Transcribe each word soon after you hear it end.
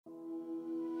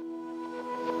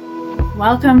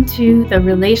Welcome to the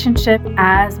Relationship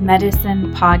as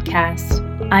Medicine podcast.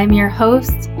 I'm your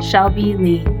host, Shelby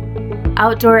Lee,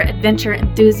 outdoor adventure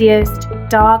enthusiast,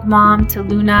 dog mom to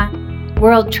Luna,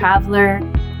 world traveler,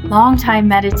 longtime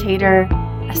meditator,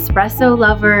 espresso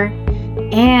lover,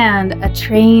 and a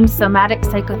trained somatic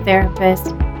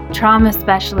psychotherapist, trauma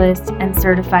specialist, and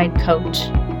certified coach.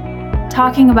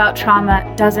 Talking about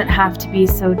trauma doesn't have to be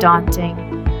so daunting.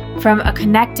 From a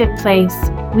connected place,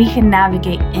 we can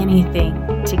navigate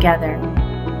anything together.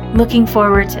 Looking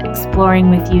forward to exploring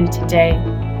with you today.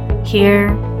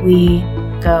 Here we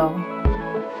go.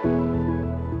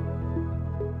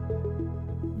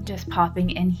 Just popping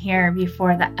in here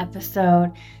before the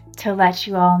episode to let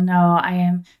you all know I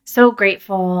am so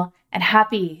grateful and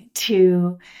happy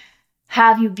to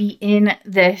have you be in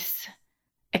this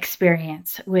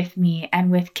experience with me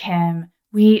and with Kim.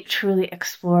 We truly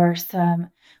explore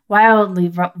some wildly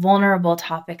vulnerable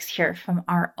topics here from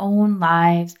our own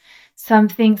lives, some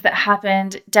things that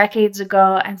happened decades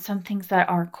ago and some things that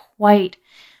are quite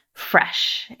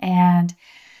fresh. And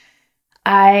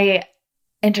I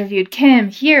interviewed Kim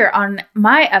here on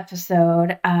my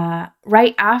episode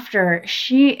right after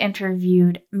she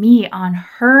interviewed me on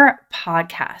her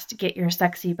podcast, Get Your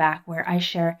Sexy Back, where I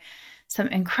share some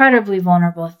incredibly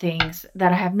vulnerable things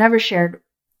that I have never shared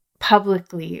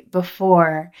publicly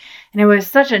before. And it was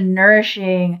such a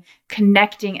nourishing,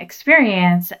 connecting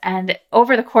experience. And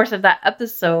over the course of that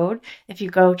episode, if you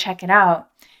go check it out,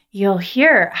 you'll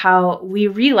hear how we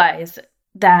realize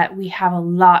that we have a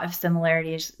lot of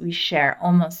similarities we share,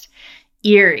 almost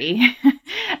eerie.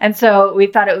 And so we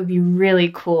thought it would be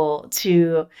really cool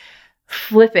to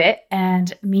flip it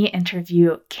and me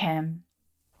interview Kim.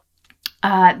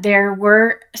 There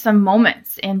were some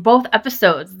moments in both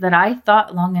episodes that I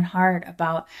thought long and hard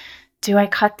about, do I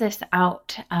cut this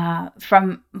out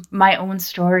from my own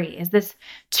story? Is this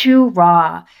too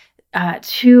raw,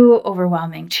 too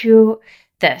overwhelming, too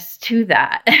this, too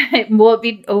that? Will it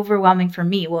be overwhelming for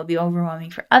me? Will it be overwhelming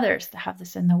for others to have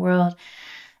this in the world?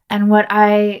 And what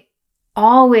I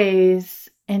always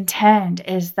intend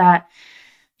is that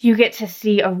you get to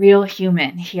see a real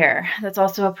human here that's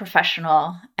also a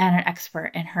professional and an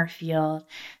expert in her field.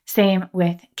 Same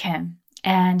with Kim.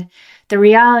 And the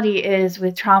reality is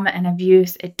with trauma and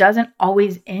abuse, it doesn't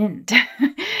always end,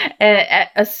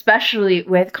 especially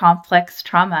with complex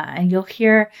trauma. And you'll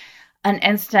hear an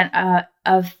instant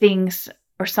of things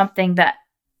or something that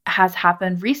has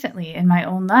happened recently in my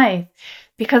own life,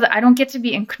 because I don't get to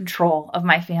be in control of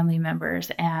my family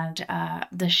members and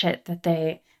the shit that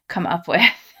they come up with.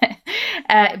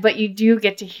 But you do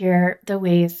get to hear the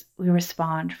ways we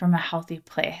respond from a healthy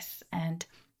place. And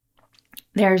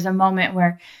there's a moment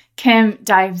where Kim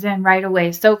dives in right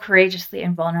away so courageously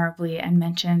and vulnerably and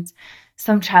mentions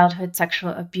some childhood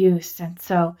sexual abuse. And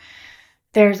so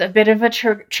there's a bit of a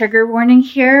trigger warning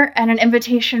here and an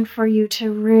invitation for you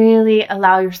to really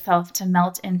allow yourself to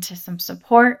melt into some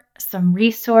support, some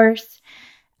resource,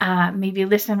 maybe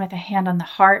listen with a hand on the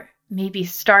heart. Maybe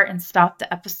start and stop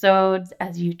the episodes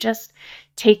as you just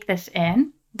take this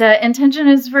in. The intention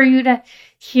is for you to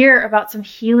hear about some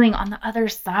healing on the other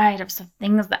side of some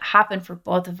things that happened for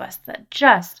both of us that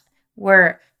just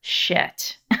were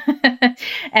shit.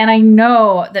 And I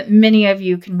know that many of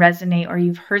you can resonate, or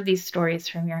you've heard these stories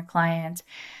from your clients.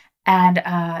 And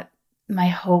my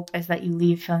hope is that you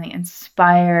leave feeling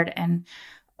inspired and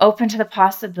open to the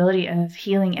possibility of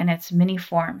healing in its many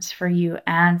forms for you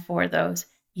and for those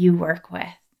you work with.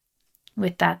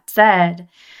 With that said,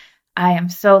 I am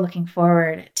so looking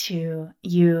forward to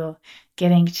you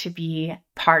getting to be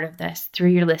part of this through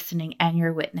your listening and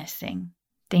your witnessing.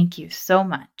 Thank you so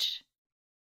much.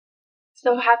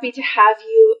 So happy to have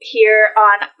you here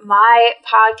on my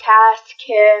podcast,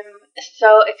 Kim.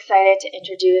 So excited to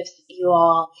introduce you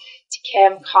all to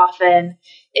Kim Coffin.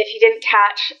 If you didn't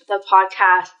catch the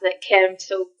podcast that Kim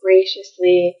so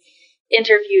graciously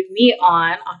interviewed me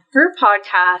on her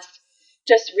podcast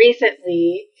just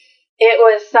recently, it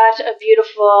was such a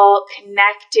beautiful,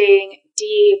 connecting,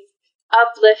 deep,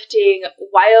 uplifting,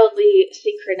 wildly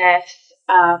synchronous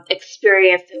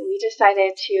experience that we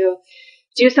decided to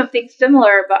do something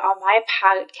similar, but on my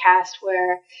podcast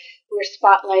where we're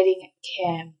spotlighting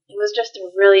Kim. It was just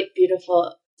a really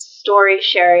beautiful story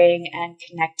sharing and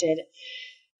connected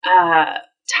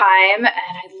time, and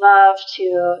I'd love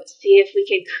to see if we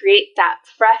can create that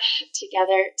fresh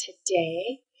together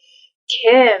today.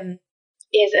 Kim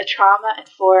is a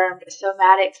trauma-informed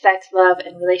somatic sex, love,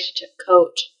 and relationship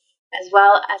coach, as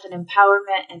well as an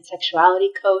empowerment and sexuality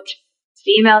coach,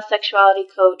 female sexuality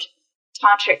coach,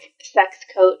 tantric sex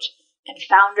coach, and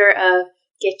founder of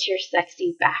Get Your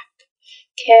Sexy Back.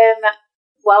 Kim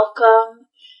welcome.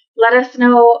 Let us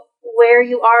know where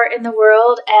you are in the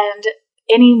world and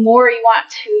any more you want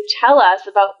to tell us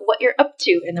about what you're up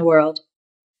to in the world.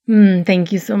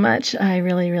 Thank you so much. I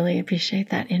really, really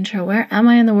appreciate that intro. Where am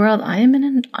I in the world? I am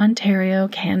in Ontario,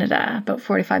 Canada, about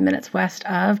 45 minutes west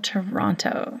of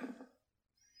Toronto.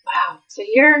 Wow. So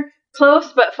you're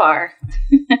close but far.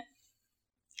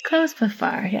 Close but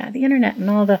far. Yeah. The internet and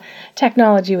all the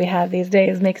technology we have these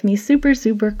days makes me super,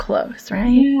 super close, right?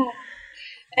 Yeah.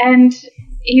 And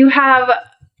you have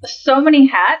so many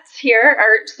hats here,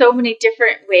 or so many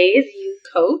different ways you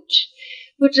coach.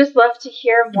 Would just love to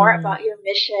hear more about your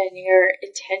mission, your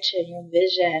intention, your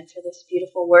vision for this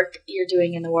beautiful work you're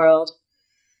doing in the world.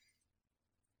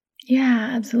 Yeah,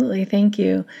 absolutely. Thank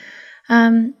you.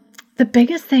 The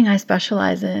biggest thing I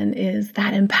specialize in is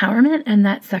that empowerment and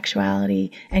that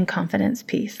sexuality and confidence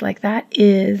piece. Like that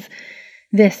is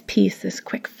this piece, this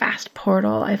quick, fast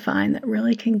portal I find that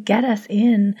really can get us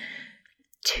in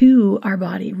to our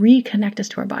body, reconnect us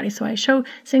to our body. So I show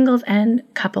singles and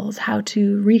couples how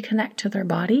to reconnect to their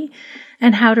body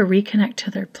and how to reconnect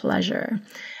to their pleasure.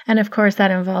 And of course,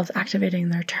 that involves activating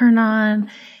their turn on,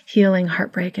 healing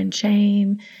heartbreak and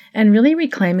shame, and really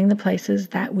reclaiming the places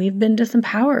that we've been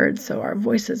disempowered. So our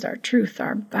voices, our truth,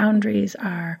 our boundaries,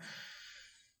 our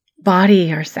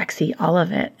body, our sexy, all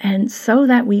of it. And so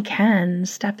that we can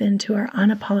step into our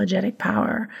unapologetic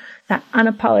power, that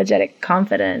unapologetic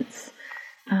confidence.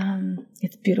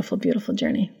 It's a beautiful, beautiful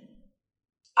journey.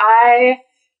 I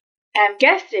am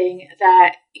guessing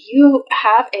that you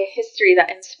have a history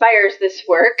that inspires this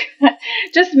work.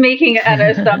 Just making an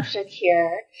assumption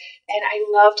here. And I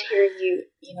loved hearing you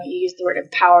use the word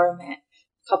empowerment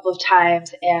a couple of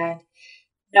times, and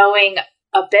knowing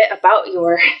a bit about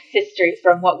your history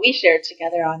from what we shared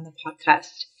together on the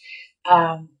podcast.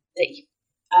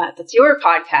 That's your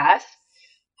podcast.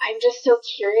 I'm just so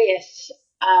curious.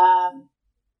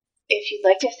 If you'd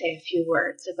like to say a few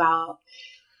words about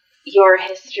your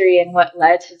history and what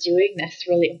led to doing this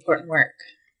really important work.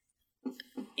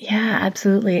 Yeah,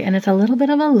 absolutely. And it's a little bit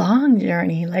of a long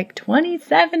journey, like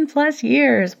 27 plus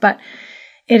years, but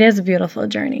it is a beautiful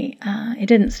journey. It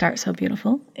didn't start so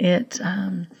beautiful.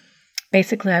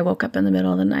 Basically, I woke up in the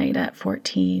middle of the night at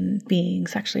 14 being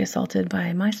sexually assaulted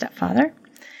by my stepfather.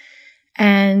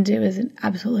 And it was an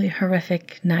absolutely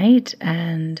horrific night,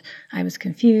 and I was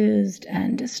confused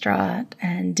and distraught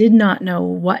and did not know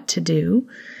what to do.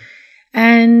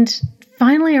 And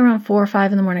finally, around 4 or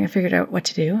 5 in the morning, I figured out what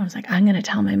to do. I was like, I'm going to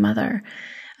tell my mother.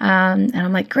 And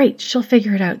I'm like, great, she'll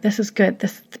figure it out. This is good.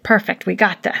 This is perfect. We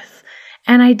got this.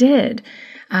 And I did.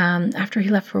 After he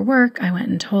left for work, I went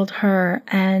and told her,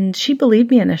 and she believed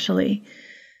me initially.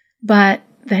 But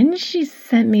then she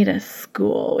sent me to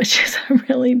school, which is a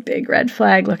really big red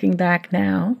flag looking back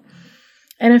now.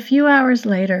 And a few hours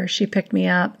later, she picked me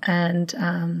up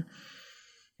and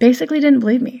basically didn't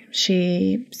believe me.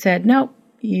 She said, nope,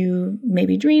 you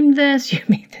maybe dreamed this, you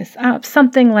made this up,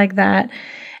 something like that.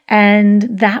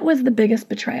 And that was the biggest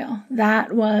betrayal.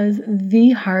 That was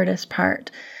the hardest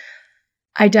part.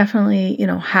 I definitely,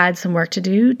 had some work to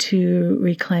do to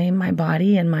reclaim my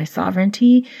body and my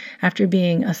sovereignty after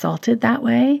being assaulted that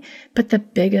way. But the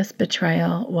biggest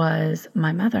betrayal was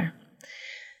my mother.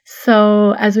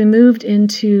 So as we moved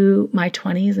into my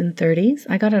 20s and 30s,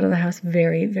 I got out of the house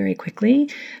very, very quickly,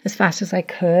 as fast as I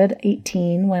could,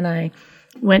 18 when I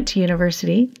went to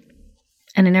university,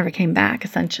 and I never came back,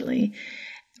 essentially.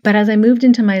 But as I moved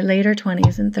into my later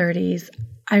 20s and 30s,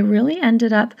 I really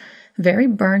ended up very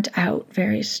burnt out,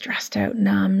 very stressed out,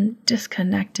 numb,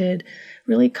 disconnected,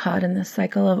 really caught in this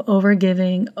cycle of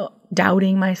overgiving,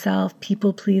 doubting myself,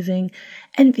 people pleasing,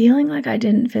 and feeling like I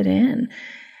didn't fit in.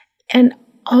 And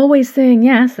always saying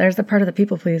yes, there's the part of the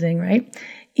people pleasing, right?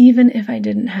 Even if I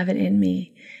didn't have it in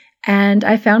me. And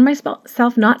I found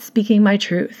myself not speaking my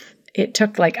truth. It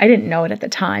took I didn't know it at the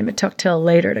time. It took till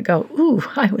later to go, ooh,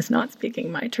 I was not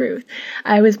speaking my truth.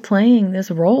 I was playing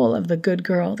this role of the good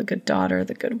girl, the good daughter,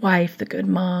 the good wife, the good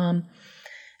mom,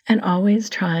 and always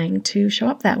trying to show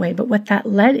up that way. But what that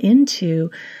led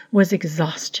into was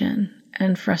exhaustion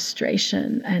and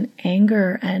frustration and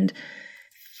anger and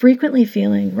frequently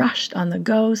feeling rushed on the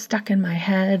go, stuck in my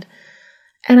head.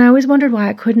 And I always wondered why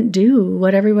I couldn't do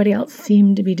what everybody else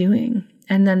seemed to be doing.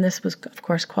 And then this was, of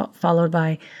course, followed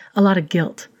by a lot of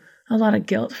guilt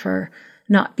for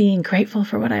not being grateful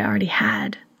for what I already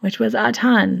had, which was a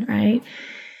ton, right?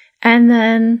 And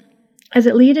then as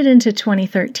it leaded into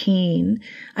 2013,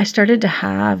 I started to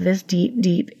have this deep,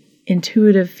 deep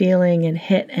intuitive feeling and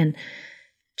hit and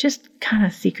just kind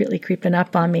of secretly creeping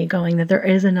up on me going that there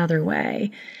is another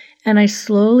way. And I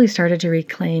slowly started to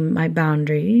reclaim my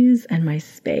boundaries and my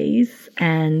space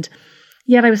and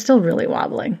Yet I was still really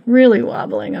wobbling, really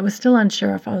wobbling. I was still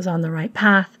unsure if I was on the right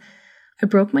path. I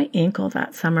broke my ankle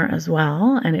that summer as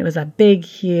well, and it was a big,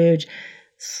 huge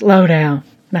slow down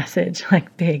message,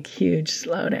 like big, huge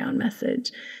slow down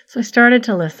message. So I started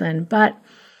to listen, but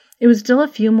it was still a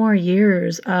few more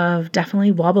years of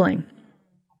definitely wobbling,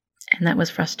 and that was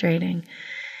frustrating.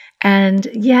 And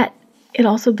yet it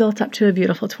also built up to a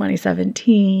beautiful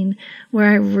 2017 where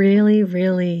I really,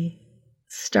 really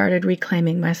started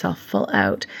reclaiming myself full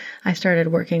out. I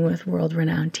started working with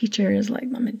world-renowned teachers like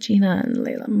Mama Gina and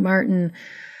Layla Martin,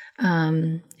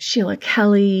 Sheila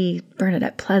Kelly,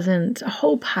 Bernadette Pleasant, a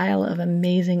whole pile of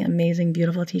amazing, amazing,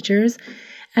 beautiful teachers.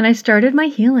 And I started my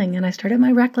healing and I started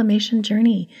my reclamation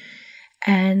journey.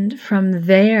 And from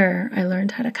there, I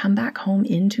learned how to come back home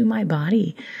into my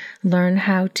body, learn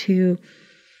how to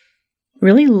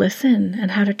really listen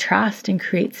and how to trust and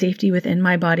create safety within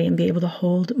my body and be able to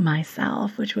hold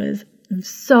myself, which was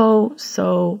so,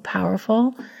 so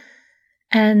powerful.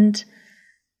 And,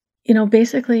 you know,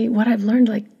 basically what I've learned,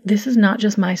 like, this is not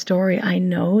just my story. I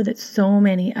know that so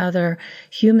many other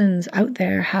humans out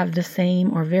there have the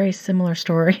same or very similar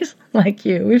stories like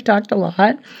you. We've talked a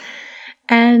lot.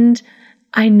 And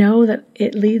I know that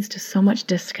it leads to so much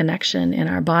disconnection in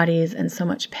our bodies and so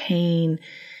much pain.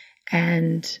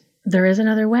 And there is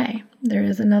another way. There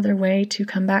is another way to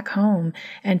come back home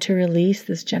and to release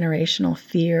this generational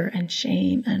fear and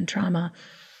shame and trauma.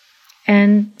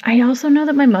 And I also know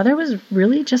that my mother was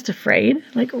really just afraid,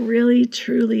 like really,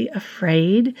 truly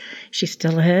afraid. She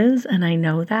still is, and I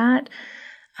know that.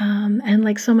 And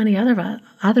like so many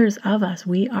others of us,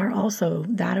 we are also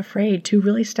that afraid to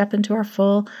really step into our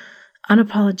full,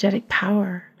 unapologetic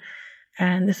power.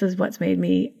 And this is what's made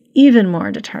me even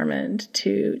more determined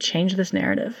to change this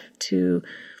narrative, to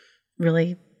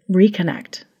really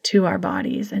reconnect to our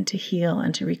bodies and to heal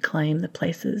and to reclaim the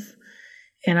places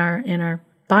in our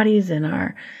bodies, in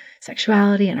our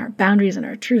sexuality, and our boundaries, and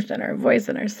our truth, and our voice,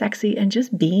 and our sexy, and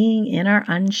just being in our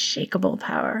unshakable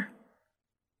power.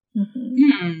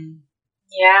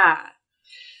 Yeah.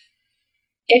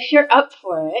 If you're up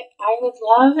for it, I would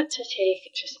love to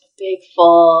take just a big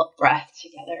full breath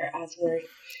together as we're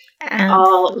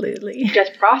Absolutely. all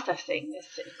just processing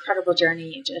this incredible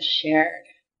journey you just shared.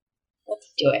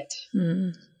 Let's do it.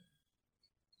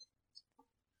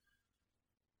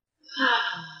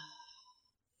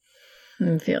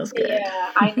 It feels good.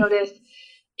 Yeah, I notice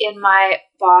in my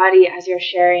body as you're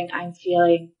sharing, I'm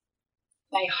feeling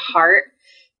my heart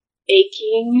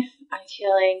aching. I'm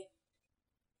feeling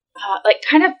like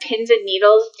kind of pins and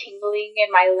needles tingling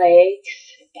in my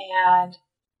legs, and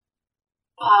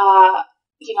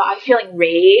I'm feeling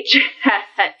rage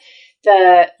at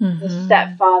the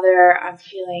stepfather. I'm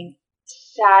feeling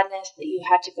sadness that you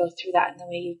had to go through that in the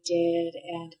way you did,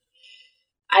 and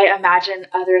I imagine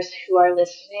others who are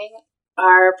listening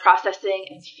are processing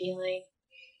and feeling,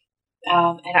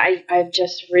 and I'm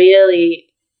just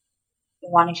really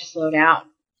wanting to slow down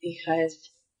because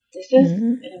this is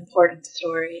an important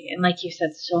story, and like you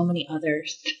said, so many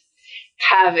others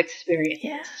have experienced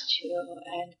this too.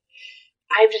 And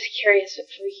I'm just curious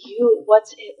for you,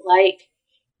 what's it like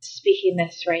speaking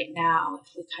this right now? If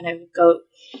we kind of go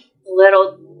a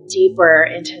little deeper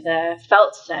into the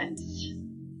felt sense,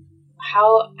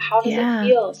 how does it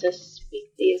feel to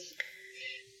speak these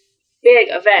big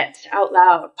events out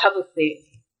loud publicly?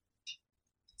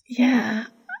 Yeah.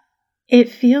 It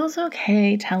feels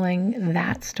okay telling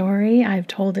that story. I've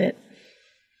told it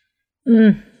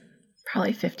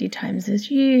probably 50 times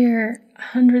this year,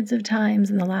 hundreds of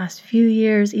times in the last few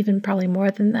years, even probably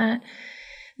more than that.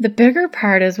 The bigger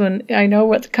part is when I know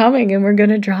what's coming and we're going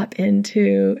to drop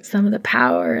into some of the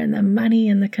power and the money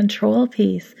and the control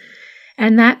piece.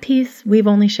 And that piece we've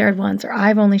only shared once, or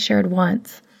I've only shared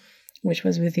once, which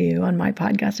was with you on my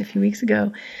podcast a few weeks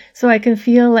ago. So I can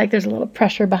feel like there's a little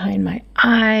pressure behind my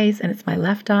eyes, and it's my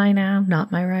left eye now,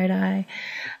 not my right eye.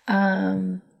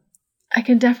 I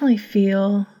can definitely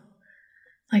feel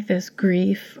like this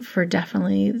grief for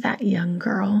definitely that young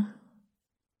girl.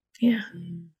 Yeah. I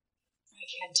can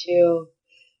too.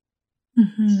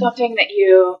 Something that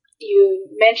you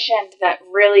mentioned that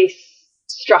really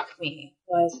struck me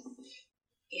was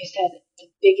you said the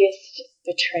biggest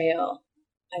betrayal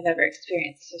I've ever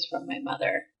experienced is from my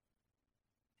mother.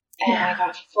 And I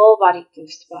got full body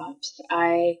goosebumps.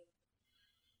 I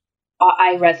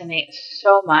resonate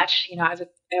so much. You know,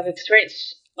 I've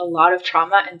experienced a lot of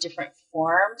trauma in different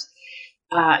forms.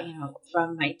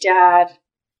 From my dad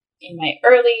in my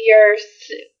early years,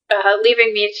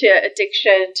 leaving me to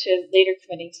addiction, to later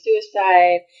committing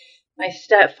suicide, my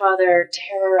stepfather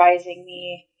terrorizing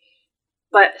me.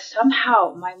 But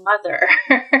somehow my mother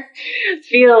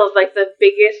feels like the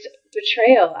biggest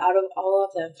betrayal out of all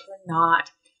of them, for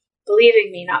not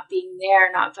believing me, not being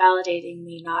there, not validating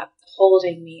me, not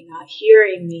holding me, not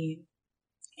hearing me,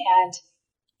 and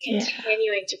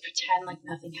continuing to pretend like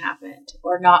nothing happened,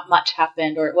 or not much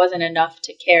happened, or it wasn't enough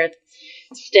to care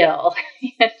still.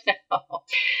 You know?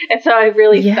 And so I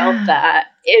really felt that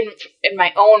in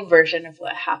my own version of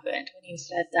what happened when you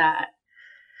said that.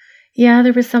 Yeah,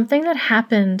 there was something that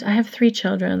happened. I have 3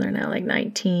 children. They're now like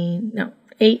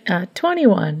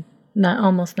 21, not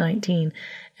almost 19,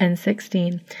 and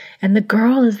 16. And the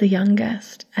girl is the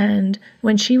youngest. And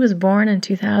when she was born in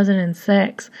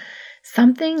 2006,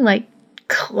 something like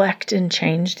clicked and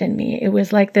changed in me. It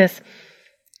was like this,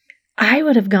 I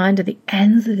would have gone to the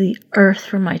ends of the earth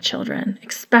for my children,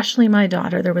 especially my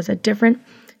daughter. There was a different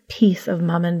piece of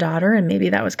mom and daughter, and maybe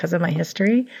that was because of my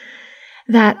history,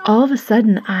 that all of a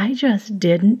sudden I just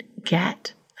didn't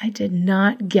get. I did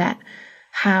not get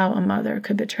how a mother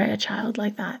could betray a child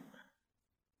like that.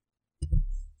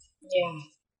 Yeah,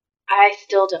 I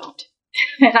still don't.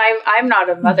 And I'm not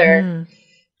a mother.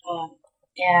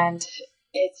 And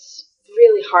it's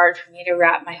really hard for me to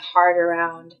wrap my heart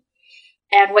around.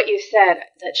 And what you said,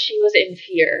 that she was in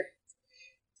fear.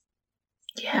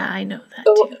 Yeah, I know that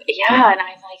too. Yeah, and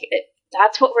I'm like,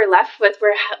 that's what we're left with.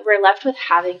 We're left with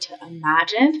having to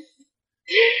imagine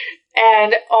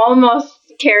and almost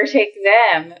caretake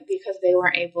them, because they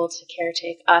weren't able to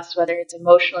caretake us, whether it's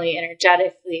emotionally,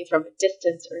 energetically, from a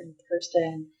distance, or in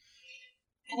person.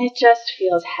 And it just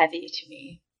feels heavy to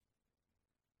me.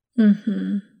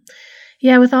 Mm-hmm.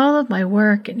 Yeah, with all of my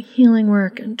work and healing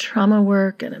work and trauma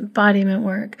work and embodiment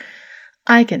work,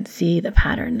 I can see the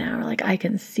pattern now. Like, I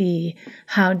can see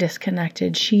how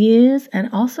disconnected she is, and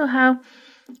also how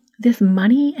this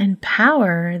money and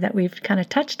power that we've kind of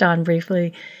touched on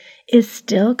briefly is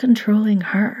still controlling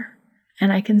her.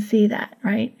 And I can see that,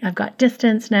 right? I've got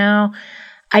distance now.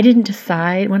 I didn't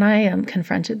decide when I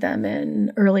confronted them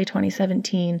in early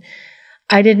 2017.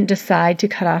 I didn't decide to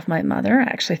cut off my mother. I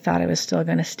actually thought I was still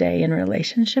going to stay in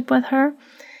relationship with her.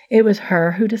 It was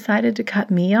her who decided to cut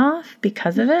me off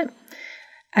because of it.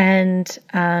 And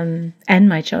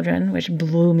my children, which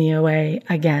blew me away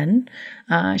again.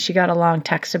 She got a long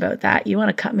text about that. You want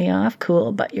to cut me off?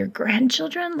 Cool. But your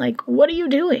grandchildren? Like, what are you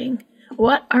doing?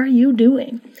 What are you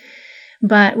doing?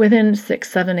 But within 6,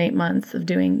 7, 8 months of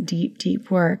doing deep, deep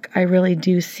work, I really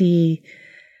do see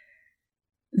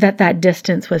that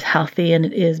distance was healthy, and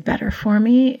it is better for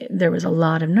me. There was a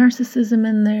lot of narcissism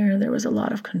in there. There was a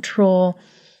lot of control,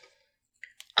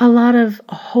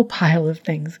 a whole pile of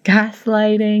things,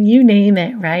 gaslighting, you name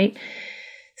it, right?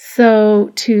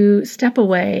 So to step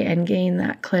away and gain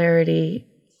that clarity,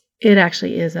 it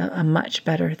actually is a much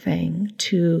better thing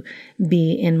to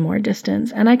be in more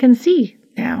distance. And I can see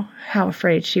now how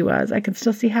afraid she was. I can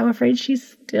still see how afraid she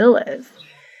still is.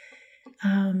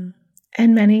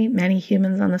 And many, many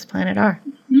humans on this planet are.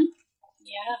 Mm-hmm.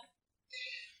 Yeah.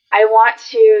 I want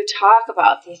to talk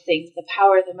about these things, the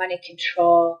power, the money,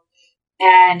 control.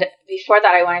 And before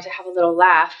that, I wanted to have a little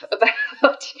laugh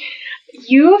about,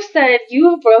 you said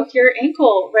you broke your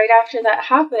ankle right after that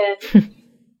happened.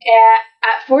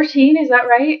 at 14, is that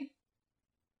right?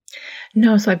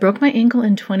 No, so I broke my ankle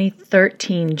in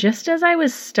 2013, just as I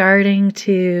was starting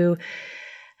to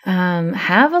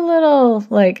have a little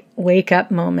wake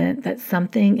up moment that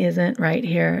something isn't right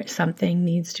here. Something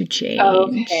needs to change.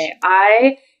 Okay.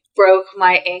 I broke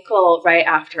my ankle right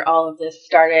after all of this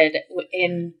started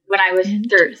when I was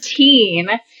 13.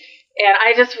 And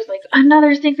I just was like,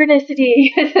 another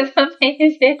synchronicity. This is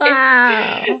amazing.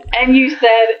 Wow. And you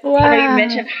said, you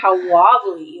mentioned how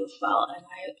wobbly you felt. And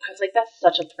I was like, that's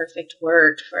such a perfect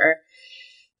word for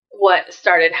what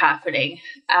started happening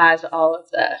as all of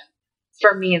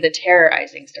for me, the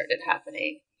terrorizing started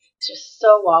happening. It's just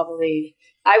so wobbly.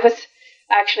 I went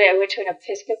to an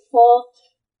Episcopal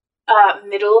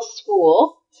middle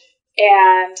school,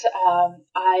 and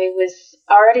I was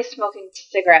already smoking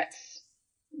cigarettes,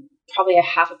 probably a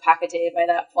half a pack a day by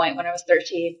that point when I was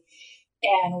 13,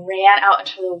 and ran out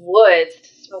into the woods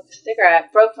to smoke a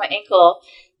cigarette, broke my ankle,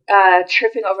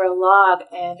 tripping over a log,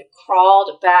 and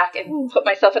crawled back and put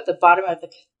myself at the bottom of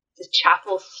the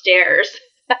chapel stairs.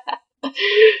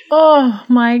 Oh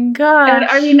my gosh. And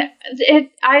I mean,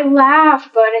 I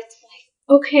laugh, but it's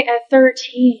like, okay, at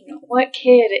 13, what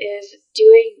kid is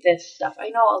doing this stuff? I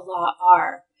know a lot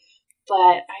are,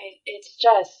 but it's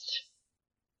just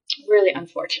really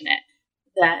unfortunate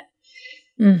that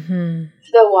the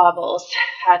wobbles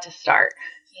had to start,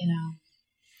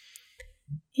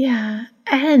 Yeah.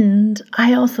 And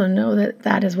I also know that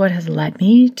that is what has led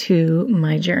me to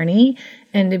my journey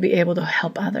and to be able to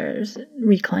help others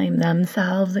reclaim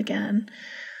themselves again.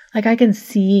 Like I can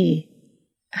see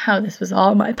how this was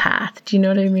all my path. Do you know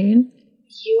what I mean?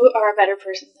 You are a better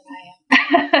person than I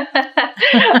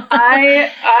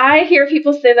am. I hear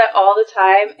people say that all the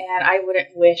time, and I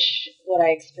wouldn't wish what I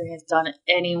experienced on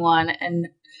anyone. And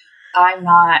I'm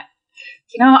not,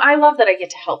 I love that I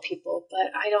get to help people,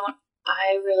 but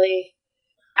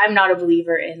I'm not a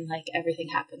believer in like everything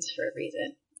happens for a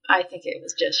reason. I think it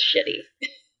was just shitty.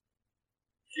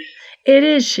 It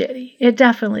is shitty. It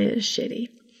definitely is shitty.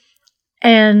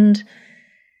 And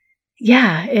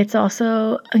yeah, it's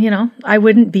also, I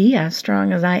wouldn't be as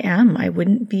strong as I am. I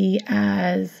wouldn't be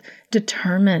as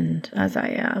determined as I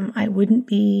am. I wouldn't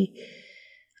be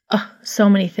so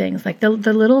many things. Like the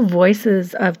little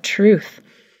voices of truth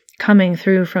coming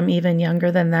through from even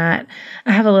younger than that.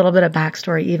 I have a little bit of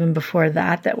backstory even before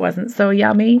that wasn't so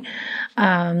yummy.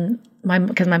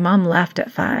 Because my mom left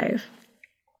at 5.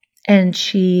 And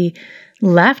she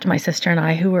left my sister and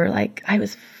I, who were like, I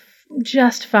was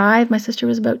just 5. My sister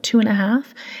was about 2.5.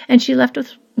 And she left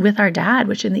with our dad,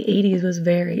 which in the 80s was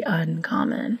very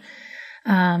uncommon.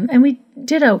 And we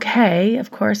did okay.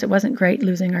 Of course, it wasn't great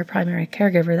losing our primary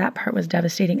caregiver. That part was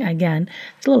devastating again.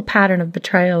 It's a little pattern of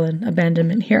betrayal and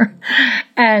abandonment here.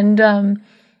 And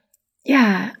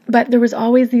yeah, but there was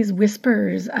always these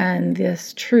whispers and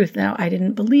this truth. Now, I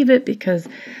didn't believe it because,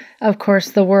 of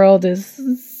course, the world is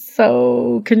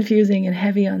so confusing and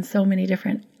heavy on so many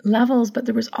different levels, but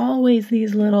there was always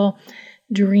these little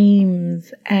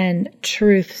dreams and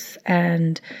truths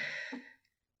and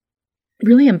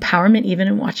really empowerment even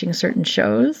in watching certain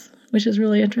shows, which is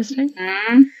really interesting.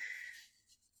 Mm-hmm.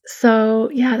 So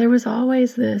yeah, there was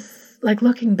always this, like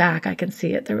looking back, I can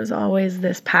see it. There was always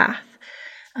this path.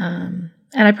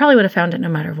 And I probably would have found it no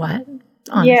matter what.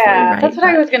 Honestly, yeah, right? That's what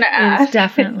I was going to ask. It's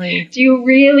definitely. Do you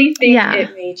really think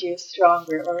it made you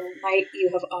stronger, or might you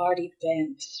have already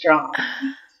been strong?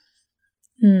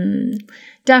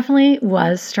 Definitely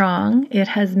was strong. It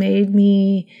has made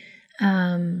me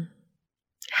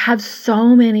have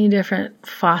so many different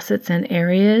faucets and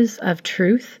areas of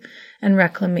truth and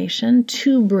reclamation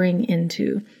to bring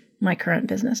into my current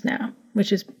business now,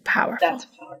 which is powerful. That's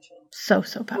powerful. So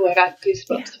powerful. Oh, I got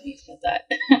goosebumps when you said that.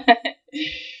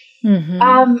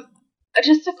 Mm-hmm.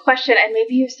 Just a question, and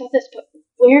maybe you said this, but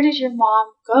where did your mom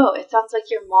go? It sounds like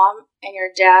your mom and your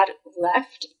dad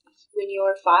left when you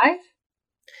were 5.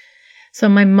 So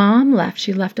my mom left.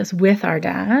 She left us with our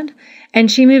dad, and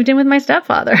she moved in with my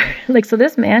stepfather. So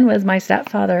this man was my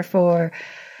stepfather for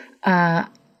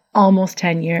almost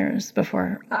 10 years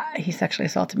before he sexually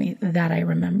assaulted me, that I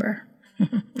remember.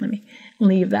 Let me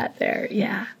leave that there.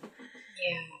 Yeah.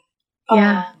 Yeah.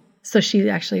 Yeah. So she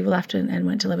actually left and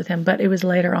went to live with him. But it was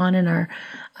later on in our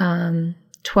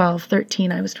 12,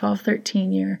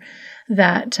 13 year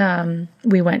that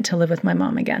we went to live with my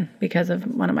mom again because of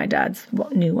one of my dad's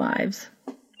new wives.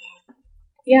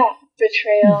 Yeah.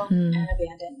 Betrayal and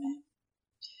abandonment.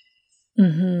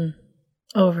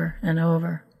 Mm-hmm. Over and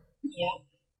over. Yeah.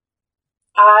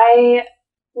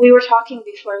 We were talking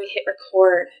before we hit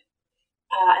record.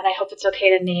 And I hope it's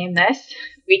okay to name this.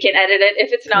 We can edit it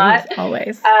if it's not. Please,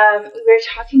 always. We were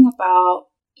talking about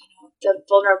the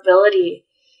vulnerability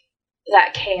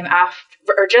that came after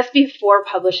or just before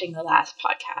publishing the last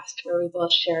podcast, where we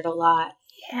both shared a lot.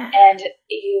 Yeah. And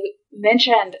you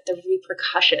mentioned the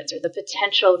repercussions or the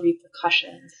potential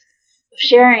repercussions of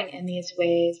sharing in these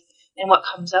ways and what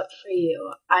comes up for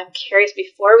you. I'm curious,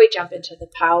 before we jump into the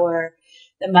power,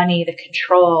 the money, the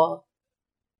control,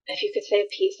 if you could say a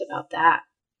piece about that.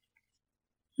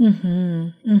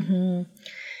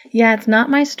 Yeah, it's not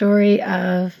my story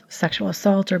of sexual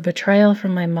assault or betrayal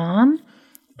from my mom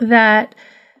that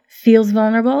feels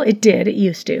vulnerable. It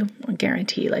used to, I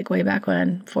guarantee, like way back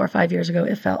when, 4 or 5 years ago,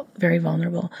 it felt very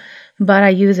vulnerable. But I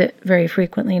use it very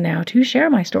frequently now to share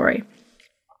my story.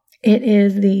 It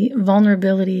is the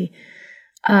vulnerability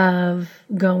of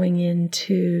going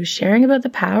into sharing about the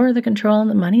power, the control, and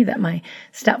the money that my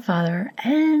stepfather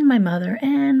and my mother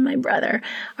and my brother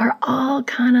are all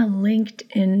kind of linked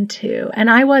into. And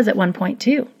I was at one point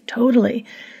too, totally.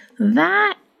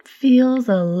 That feels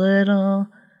a little,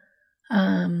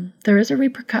 there's a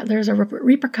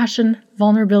repercussion,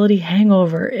 vulnerability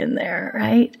hangover in there,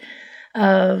 right?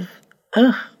 Of,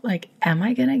 am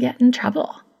I going to get in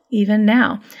trouble? Even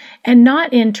now, and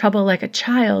not in trouble like a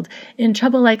child, in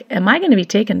trouble like, am I going to be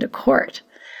taken to court?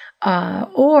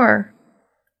 Or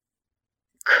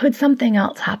could something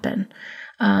else happen?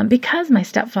 Because my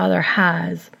stepfather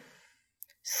has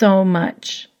so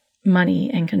much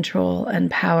money and control and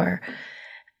power,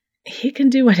 he can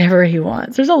do whatever he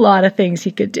wants. There's a lot of things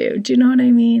he could do. Do you know what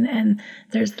I mean? And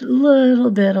there's a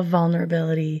little bit of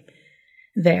vulnerability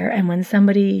there. And when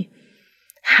somebody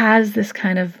has this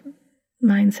kind of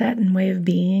mindset and way of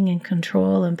being and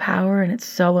control and power, and it's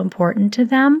so important to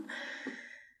them,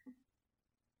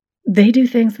 they do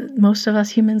things that most of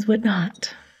us humans would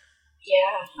not.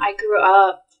 Yeah, I grew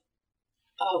up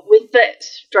with the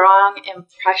strong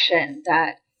impression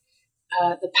that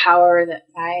the power that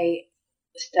my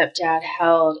stepdad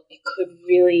held, it could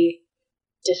really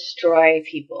destroy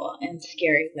people in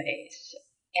scary ways.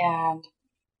 And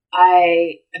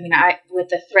I mean, with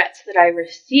the threats that I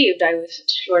received, I was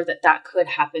sure that that could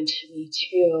happen to me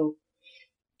too,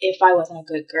 if I wasn't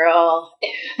a good girl,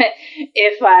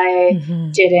 if I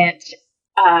didn't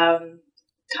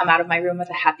come out of my room with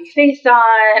a happy face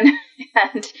on.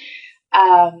 And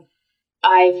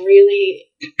I really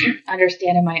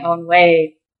understand in my own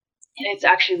way, and it's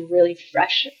actually really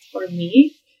fresh for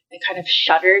me. I kind of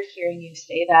shuddered hearing you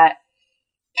say that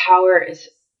power is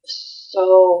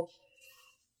so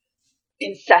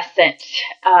incessant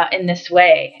in this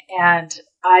way. And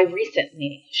I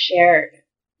recently shared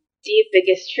the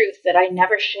biggest truth that I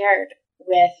never shared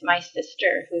with my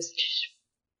sister, who's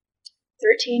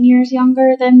 13 years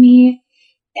younger than me.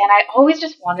 And I always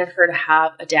just wanted her to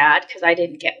have a dad because I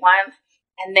didn't get one.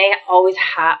 And they always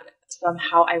had,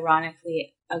 somehow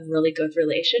ironically, a really good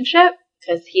relationship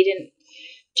because he didn't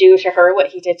do to her what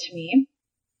he did to me.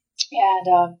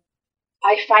 And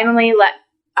I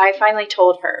finally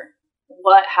told her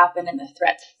what happened and the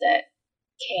threats that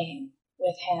came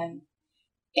with him.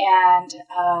 And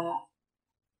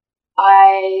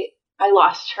I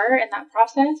lost her in that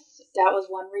process. That was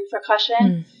one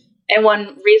repercussion. And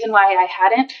one reason why I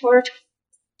hadn't for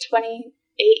 28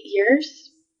 years,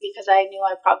 because I knew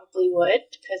I probably would,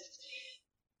 because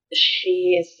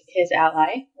she is his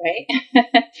ally, right?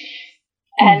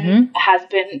 And has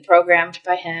been programmed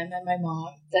by him and my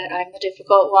mom that I'm the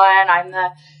difficult one. I'm the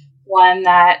one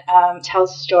that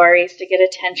tells stories to get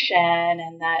attention,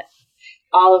 and that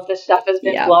all of this stuff has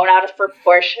been blown out of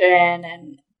proportion,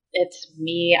 and it's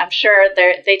me. I'm sure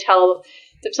they tell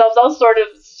themselves all sort of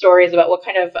stories about what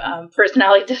kind of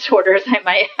personality disorders I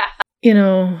might have. You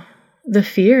know, the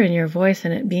fear in your voice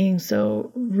and it being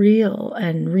so real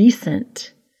and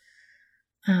recent,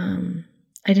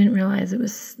 I didn't realize it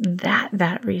was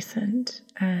that recent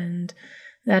and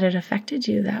that it affected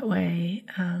you that way.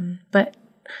 But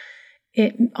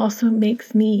it also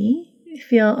makes me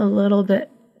feel a little bit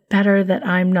better that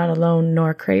I'm not alone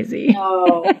nor crazy.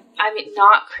 No, I mean,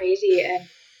 not crazy. And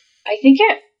I think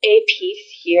a piece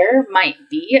here might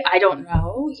be, I don't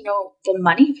know, the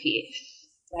money piece,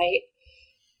 right?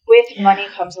 With money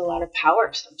comes a lot of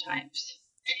power sometimes.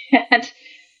 And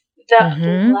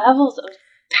the levels of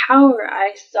power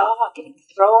I saw getting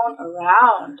thrown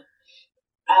around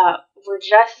were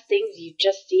just things you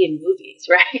just see in movies,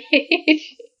 right?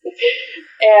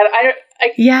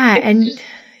 And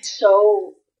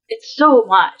it's so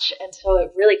much, and so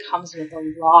it really comes with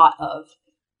a lot of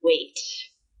weight.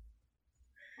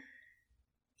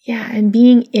 Yeah, and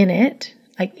being in it,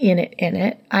 like in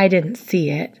it, I didn't see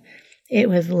it. It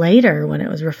was later when it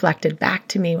was reflected back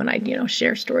to me when I'd,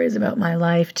 share stories about my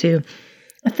life to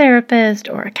a therapist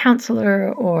or a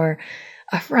counselor or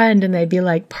a friend, and they'd be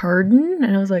like, "Pardon?"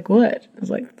 And I was like, "What?" I was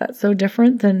like, "That's so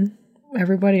different than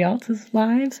everybody else's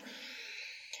lives."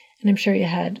 And I'm sure you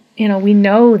had, we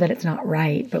know that it's not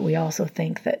right, but we also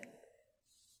think that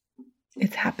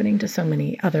it's happening to so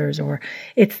many others, or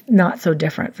it's not so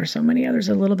different for so many others.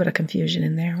 A little bit of confusion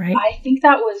in there, right? I think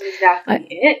that was exactly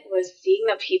it, was seeing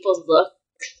the people's looks,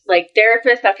 like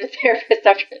therapist after therapist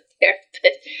after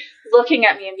therapist, looking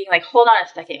at me and being like, "Hold on a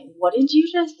second, what did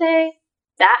you just say?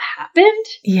 That happened?"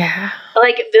 Yeah.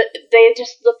 Like they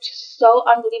just looked so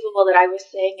unbelievable that I was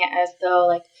saying it as though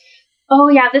like, "Oh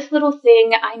yeah, this little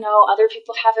thing, I know other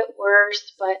people have it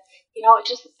worse, but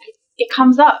it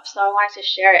comes up, so I wanted to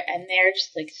share it." And they're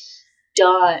just like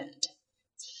stunned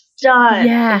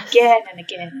yes. again and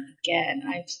again and again.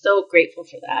 I'm so grateful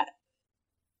for that.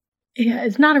 Yeah,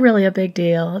 it's not really a big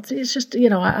deal. It's just,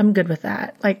 I'm good with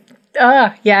that. Like,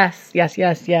 yes.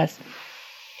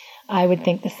 I would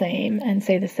think the same and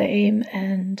say the same.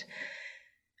 And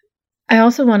I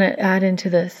also want to add into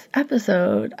this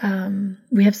episode,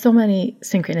 we have so many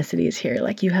synchronicities here.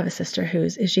 Like, you have a sister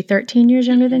is she 13 years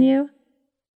younger than you?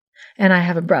 And I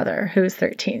have a brother who's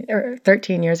 13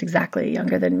 years exactly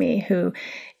younger than me, who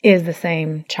is the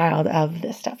same child of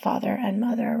the stepfather and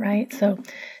mother, right? So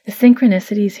the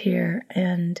synchronicities here,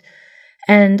 and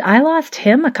I lost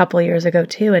him a couple years ago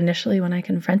too, initially when I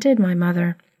confronted my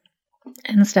mother.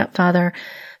 and stepfather,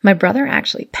 my brother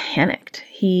actually panicked.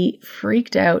 He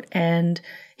freaked out, and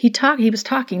he was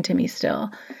talking to me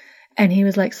still. And he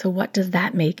was like, "So what does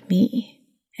that make me?"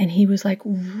 And he was like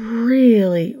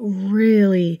really,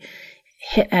 really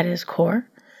hit at his core.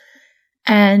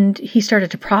 And he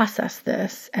started to process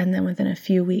this. And then within a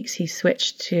few weeks, he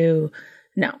switched to,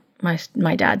 "No,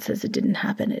 my dad says it didn't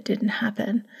happen. It didn't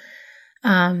happen."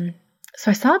 So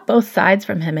I saw both sides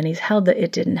from him, and he's held that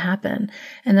it didn't happen.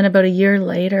 And then about a year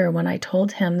later, when I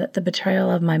told him that the betrayal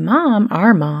of my mom,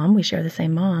 our mom, we share the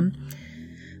same mom,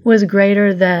 was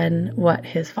greater than what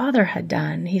his father had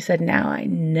done, he said, "Now I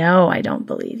know I don't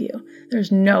believe you.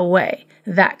 There's no way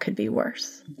that could be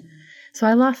worse." So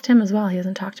I lost him as well. He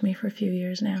hasn't talked to me for a few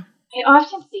years now. I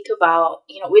often think about,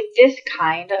 with this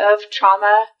kind of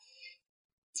trauma,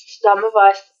 some of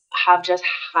us have just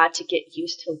had to get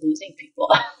used to losing people,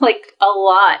 like a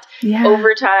lot,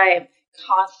 over time,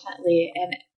 constantly.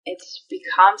 And it's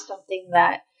become something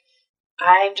that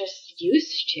I'm just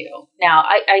used to. Now,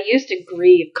 I used to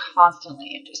grieve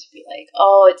constantly and just be like,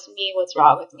 "Oh, it's me. What's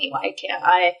wrong with me? Why can't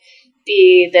I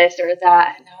be this or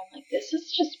that?" And now I'm like, this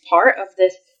is just part of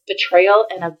this betrayal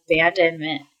and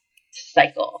abandonment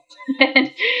cycle.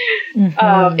 And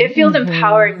it feels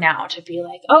empowering now to be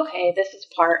like, okay, this is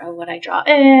part of what I draw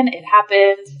in. It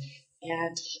happens.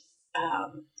 And,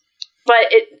 but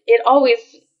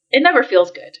it never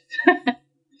feels good.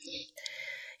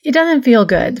 It doesn't feel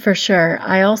good, for sure.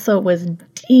 I also was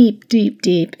deep, deep,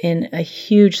 deep in a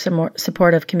huge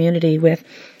supportive community with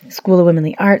School of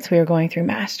Womenly Arts. We were going through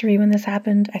mastery when this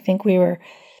happened. I think we were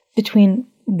between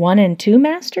 1 and 2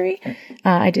 mastery.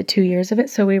 I did 2 years of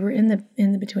it, so we were in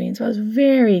the between. So I was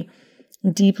very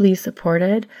deeply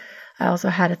supported. I also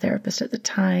had a therapist at the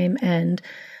time and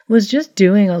was just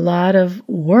doing a lot of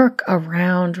work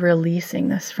around releasing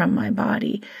this from my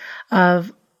body,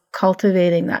 of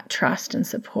cultivating that trust and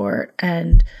support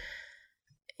and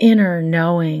inner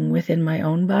knowing within my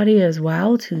own body as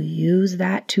well, to use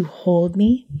that to hold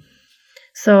me.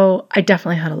 So I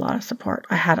definitely had a lot of support.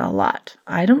 I had a lot.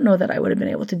 I don't know that I would have been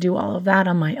able to do all of that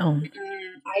on my own.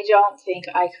 I don't think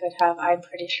I could have. I'm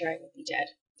pretty sure I would be dead.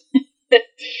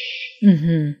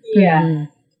 Yeah. Mm-hmm.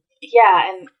 Yeah.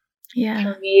 And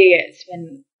for me, it's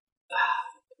been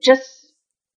just,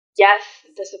 yes,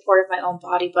 the support of my own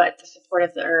body, but the support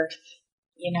of the earth,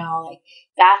 like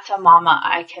that's a mama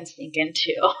I can sink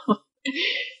into.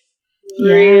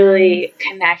 Really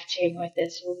connecting with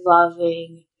this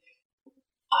loving,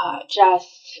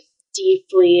 just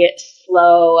deeply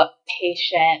slow,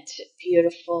 patient,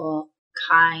 beautiful,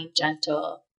 kind,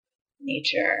 gentle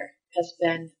nature has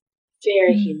been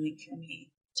very healing for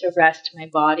me, to rest my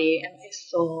body and my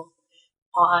soul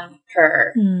on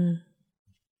her.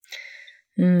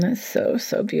 That's so,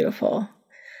 so beautiful.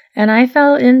 And I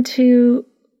fell into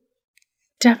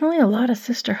definitely a lot of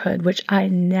sisterhood, which I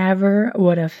never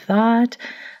would have thought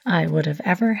I would have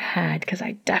ever had, because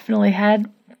I definitely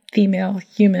had female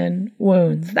human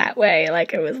wounds that way.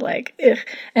 Like, it was like, ugh.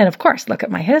 And of course, look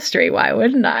at my history. Why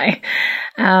wouldn't I?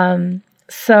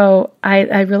 So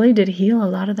I really did heal a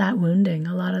lot of that wounding,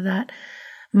 a lot of that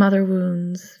mother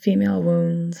wounds, female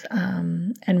wounds,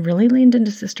 and really leaned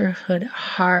into sisterhood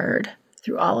hard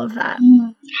through all of that.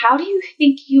 How do you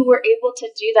think you were able to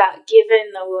do that,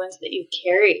 given the wounds that you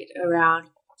carried around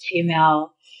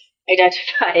female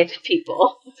identified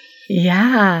people?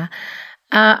 Yeah.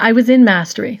 I was in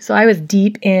mastery. So I was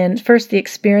deep in first the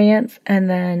experience and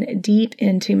then deep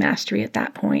into mastery at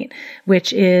that point,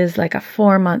 which is like a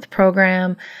 4-month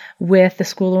program with the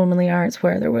School of Womenly Arts,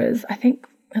 where there was, I think,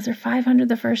 was there 500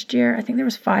 the first year? I think there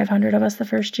was 500 of us the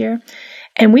first year.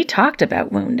 And we talked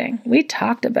about wounding. We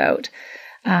talked about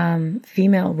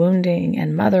female wounding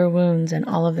and mother wounds and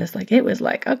all of this. Like, it was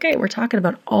like, okay, we're talking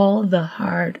about all the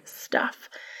hard stuff.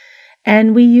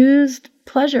 And we used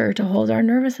pleasure to hold our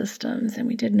nervous systems, and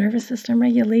we did nervous system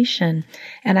regulation.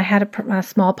 And I had a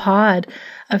small pod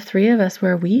of 3 of us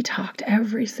where we talked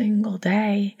every single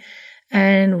day,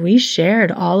 and we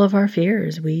shared all of our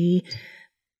fears. We,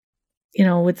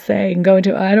 would say and go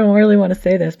into, I don't really want to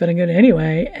say this, but I'm going to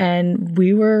anyway. And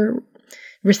we were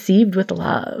received with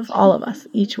love, all of us,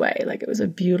 each way. Like, it was a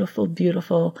beautiful,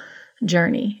 beautiful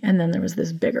journey. And then there was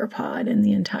this bigger pod in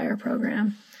the entire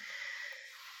program.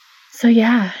 So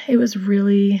yeah, it was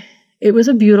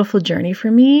a beautiful journey for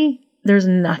me. There's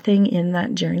nothing in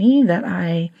that journey that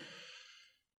I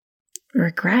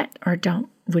regret or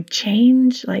would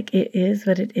change. Like, it is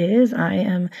what it is. I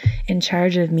am in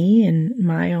charge of me and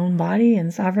my own body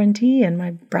and sovereignty, and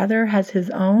my brother has his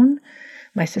own.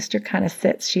 My sister kind of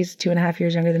sits, she's 2.5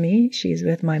 years younger than me. She's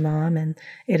with my mom, and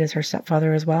it is her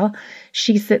stepfather as well.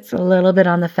 She sits a little bit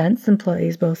on the fence and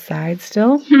plays both sides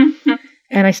still.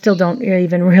 And I still don't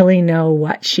even really know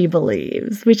what she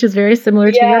believes, which is very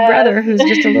similar to your brother, who's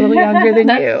just a little younger than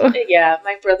you. Yeah,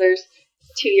 my brother's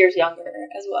 2 years younger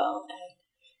as well. And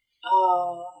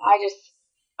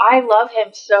I love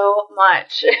him so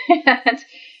much. And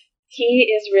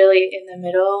he is really in the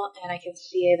middle, and I can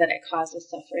see that it causes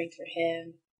suffering for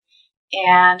him.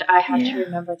 And I have to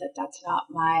remember that that's not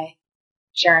my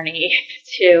journey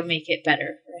to make it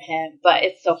better for him. But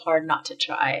it's so hard not to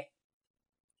try.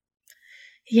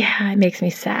 Yeah, it makes me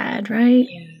sad, right?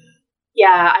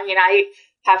 Yeah, I mean, I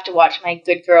have to watch my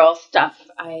good girl stuff.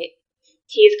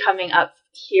 He's coming up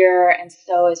here, and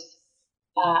so is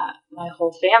my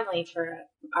whole family for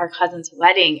our cousin's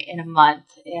wedding in a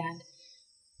month. And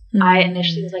I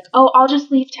initially was like, oh, I'll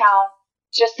just leave town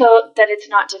just so that it's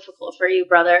not difficult for you,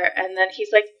 brother. And then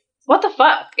he's like, what the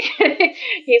fuck?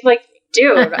 He's like,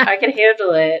 dude, I can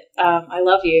handle it. I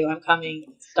love you. I'm coming.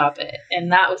 Stop it.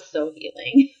 And that was so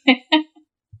healing.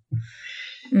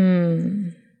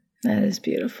 That is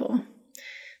beautiful.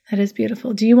 That is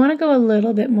beautiful. Do you want to go a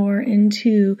little bit more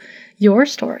into your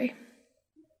story?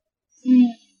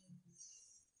 I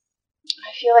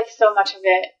feel like so much of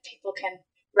it people can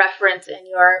reference in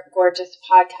your gorgeous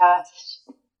podcast.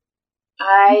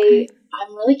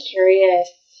 I'm really curious.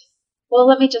 Well,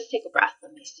 let me just take a breath.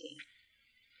 Let me see.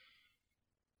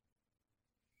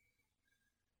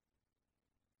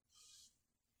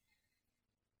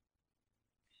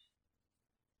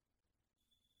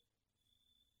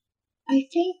 I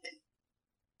think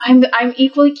I'm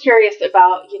equally curious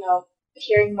about,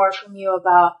 hearing more from you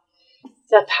about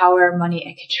the power, money,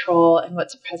 and control and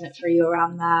what's present for you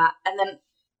around that. And then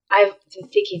I've been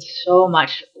thinking so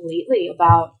much lately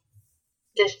about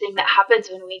this thing that happens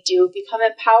when we do become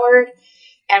empowered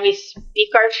and we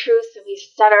speak our truths and we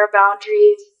set our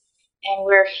boundaries and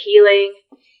we're healing,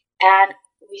 and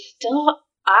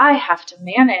I have to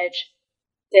manage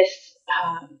this,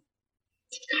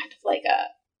 it's kind of like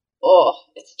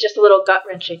it's just a little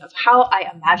gut-wrenching of how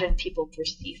I imagine people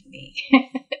perceive me.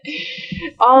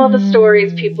 All the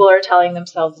stories people are telling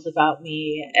themselves about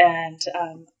me, and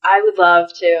I would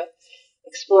love to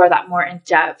explore that more in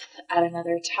depth at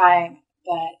another time,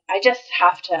 but I just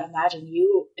have to imagine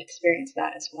you experience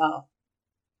that as well.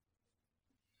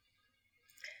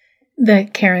 The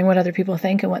caring what other people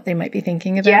think and what they might be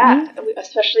thinking about me?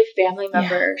 Especially family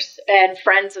members and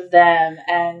friends of them,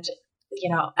 and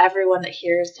everyone that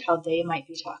hears how they might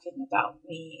be talking about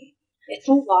me. It's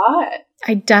a lot.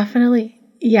 I definitely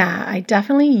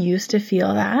used to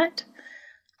feel that.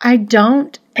 I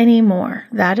don't anymore.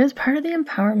 That is part of the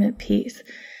empowerment piece.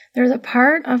 There's a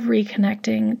part of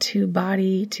reconnecting to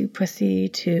body, to pussy,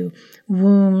 to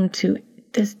womb, to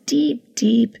this deep,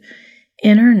 deep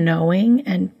inner knowing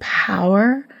and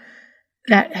power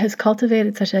that has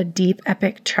cultivated such a deep,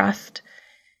 epic trust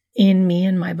in me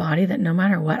and my body that no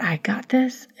matter what, I got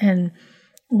this, and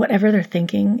whatever they're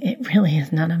thinking, it really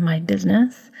is none of my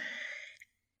business.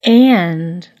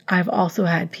 And I've also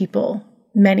had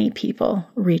many people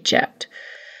reach out.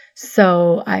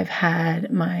 So I've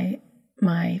had my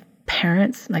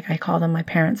parents, like I call them my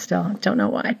parents still, don't know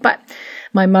why, but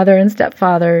my mother and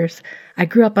stepfathers. I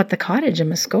grew up at the cottage in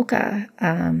Muskoka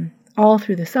all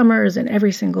through the summers and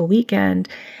every single weekend.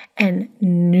 And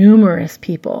numerous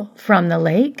people from the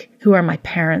lake who are my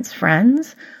parents'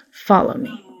 friends follow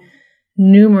me.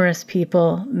 Numerous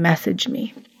people message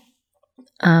me.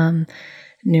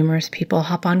 Numerous people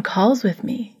hop on calls with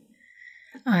me.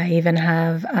 I even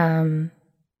have,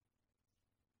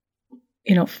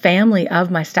 family of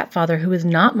my stepfather who is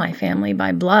not my family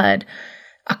by blood.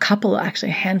 A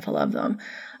handful of them,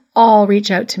 all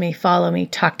reach out to me, follow me,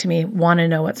 talk to me, want to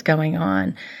know what's going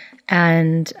on.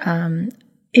 And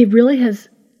it really has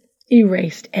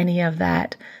erased any of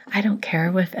that. I don't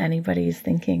care if anybody's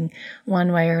thinking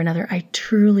one way or another. I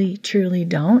truly, truly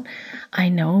don't. I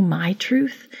know my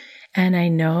truth, and I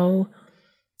know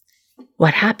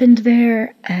what happened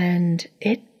there, and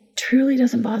it truly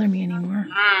doesn't bother me anymore.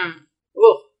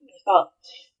 Ooh, I felt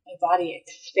my body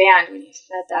expand when you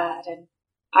said that, and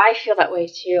I feel that way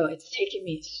too. It's taken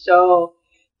me so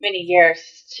many years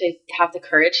to have the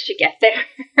courage to get there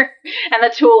and the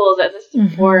tools and the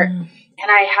support. And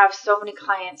I have so many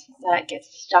clients that get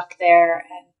stuck there,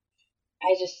 and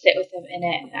I just sit with them in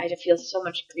it, and I just feel so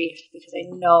much grief because I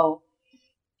know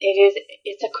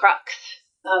it's a crux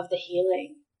of the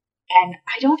healing. And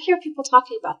I don't hear people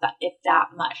talking about that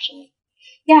much.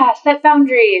 Like, set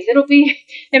boundaries, it'll be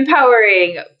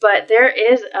empowering. But there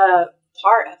is a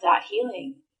part of that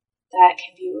healing that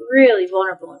can be really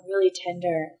vulnerable and really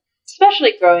tender,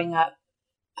 especially growing up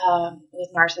with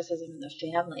narcissism in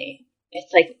the family.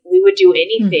 It's like we would do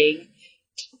anything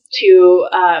to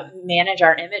manage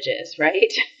our images,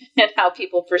 right? And how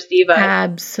people perceive us.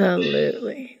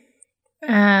 Absolutely.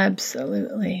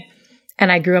 Absolutely.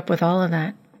 And I grew up with all of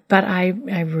that. But I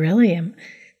really am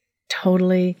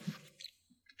totally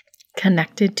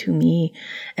connected to me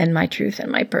and my truth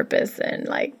and my purpose. And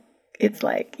like, it's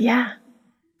like, yeah,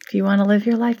 if you want to live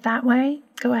your life that way,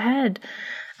 go ahead.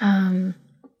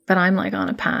 But I'm like on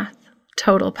a path,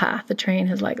 total path. The train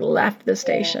has like left the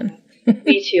station. Yeah.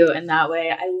 Me too, in that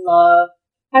way.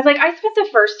 I spent the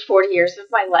first 40 years of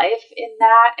my life in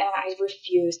that, and I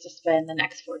refuse to spend the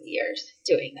next 40 years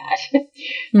doing that.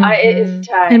 It is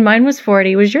time. And mine was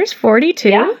 40. Was yours 40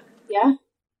 too? Yeah.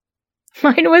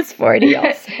 Mine was 40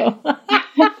 also.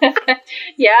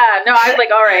 Yeah, no, I was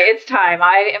like, all right, it's time.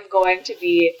 I am going to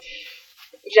be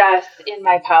just in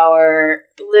my power,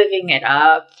 living it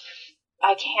up.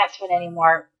 I can't spend any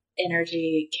more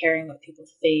energy caring what people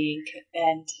think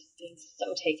and being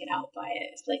so taken out by it.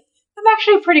 It's like, I'm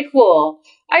actually pretty cool.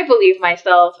 I believe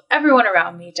myself. Everyone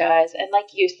around me does. And like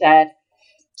you said,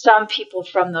 some people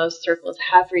from those circles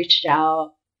have reached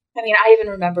out. I mean, I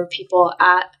even remember people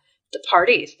at the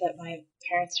parties that my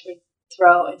parents would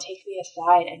throw and take me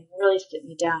aside and really sit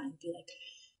me down and be like,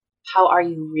 how are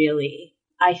you really?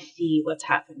 I see what's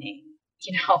happening.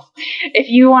 You know, if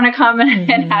you want to come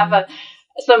and have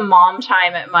some mom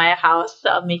time at my house,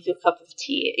 I'll make you a cup of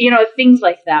tea. You know, things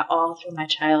like that all through my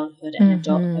childhood and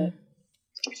adulthood.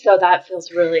 So that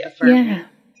feels really affirming. Yeah.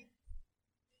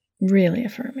 Really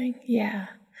affirming. Yeah.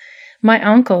 My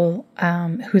uncle,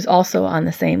 who's also on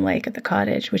the same lake at the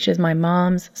cottage, which is my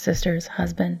mom's sister's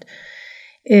husband,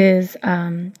 is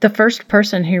the first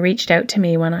person who reached out to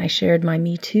me when I shared my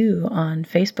Me Too on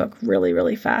Facebook really,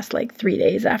 really fast, like 3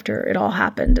 days after it all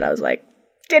happened. And I was like,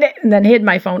 did it, and then hid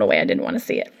my phone away. I didn't want to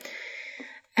see it.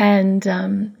 And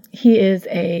he is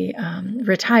a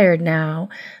retired now,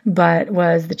 but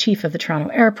was the chief of the Toronto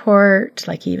airport.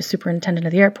 Like he was superintendent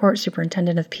of the airport,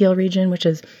 superintendent of Peel region, which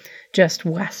is just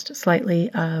west slightly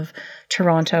of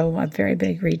Toronto, a very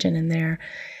big region in there.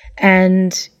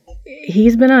 And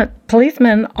he's been a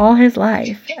policeman all his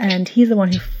life. And he's the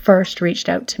one who first reached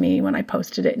out to me when I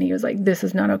posted it. And he was like, this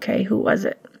is not okay. Who was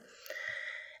it?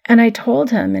 And I told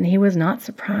him, and he was not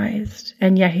surprised.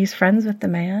 And yet he's friends with the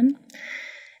man.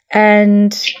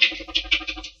 And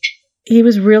he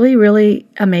was really, really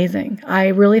amazing. I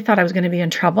really thought I was going to be in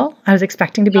trouble. I was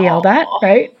expecting to be yelled at,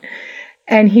 right?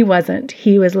 And he wasn't.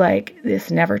 He was like, it's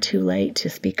never too late to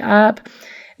speak up.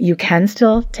 You can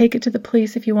still take it to the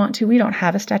police if you want to. We don't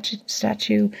have a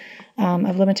statute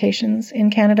of limitations in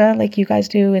Canada like you guys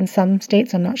do in some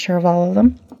states. I'm not sure of all of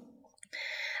them.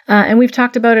 And we've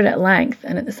talked about it at length.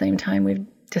 And at the same time, we've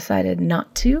decided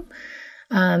not to.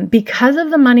 Because of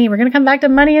the money, we're going to come back to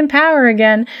money and power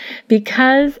again.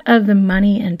 Because of the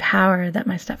money and power that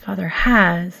my stepfather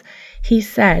has, he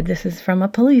said, this is from a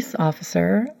police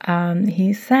officer,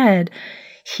 he said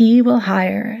he will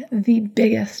hire the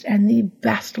biggest and the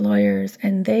best lawyers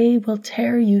and they will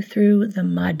tear you through the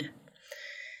mud.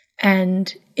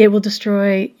 And it will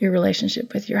destroy your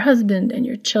relationship with your husband and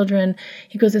your children.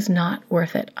 He goes, it's not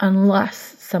worth it unless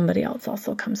somebody else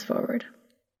also comes forward.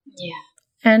 Yeah.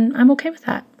 And I'm okay with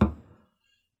that.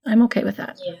 I'm okay with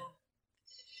that. Yeah.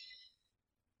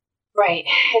 Right.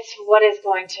 It's what is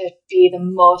going to be the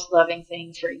most loving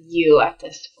thing for you at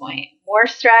this point. More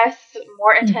stress,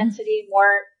 more intensity,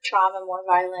 more trauma, more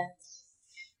violence,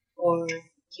 or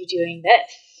you doing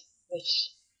this,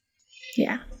 which...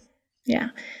 Yeah.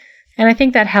 And I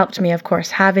think that helped me, of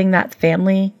course, having that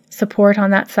family support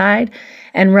on that side.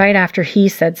 And right after he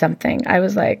said something, I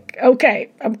was like,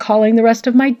 okay, I'm calling the rest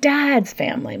of my dad's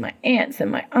family, my aunts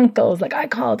and my uncles. Like I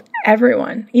called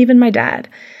everyone, even my dad.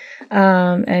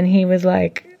 And he was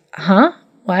like, huh?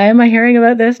 Why am I hearing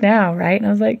about this now? Right? And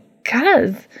I was like,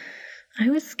 'cause I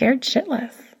was scared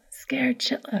shitless. Yeah,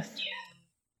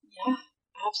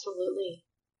 absolutely.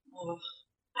 Oh,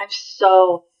 I'm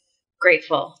so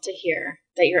grateful to hear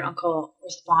that your uncle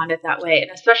responded that way.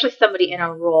 And especially somebody in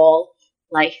a role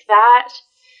like that.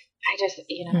 I just,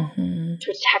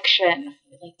 protection,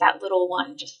 like that little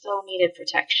one just so needed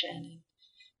protection.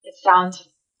 It sounds,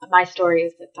 my story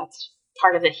is that that's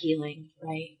part of the healing,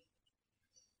 right?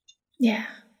 Yeah.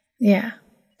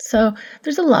 So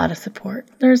there's a lot of support.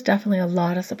 There's definitely a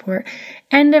lot of support.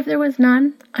 And if there was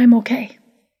none, I'm okay.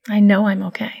 I know I'm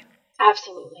okay.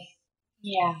 Absolutely.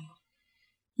 Yeah.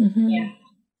 Yeah.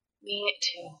 Me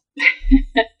too.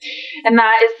 And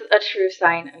that is a true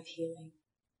sign of healing.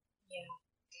 Yeah.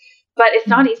 But it's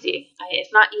not easy.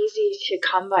 It's not easy to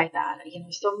come by that.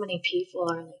 So many people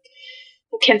are like,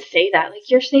 who can say that, like,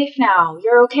 you're safe now,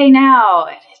 you're okay now.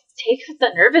 And it takes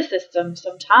the nervous system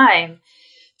some time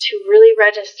to really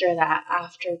register that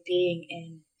after being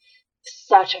in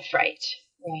such a fright,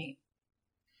 right?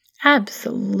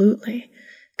 Absolutely.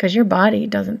 Because your body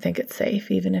doesn't think it's safe,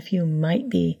 even if you might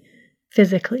be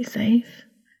physically safe.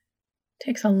 It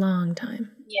takes a long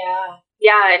time. Yeah.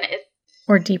 And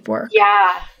or deep work.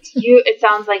 Yeah. It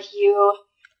sounds like you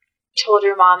told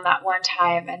your mom that one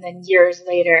time and then years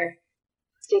later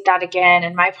did that again.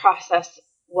 And my process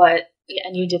was,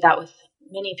 and you did that with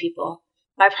many people,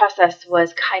 my process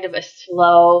was kind of a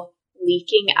slow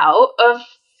leaking out of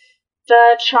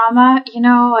the trauma,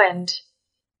 and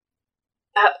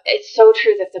it's so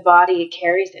true that the body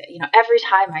carries it. Every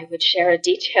time I would share a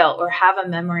detail or have a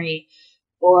memory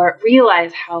or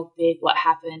realize how big what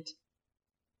happened,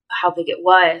 how big it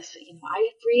was, I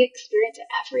re-experience it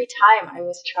every time I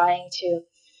was trying to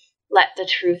let the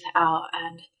truth out.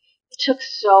 And it took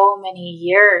so many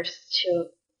years to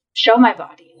show my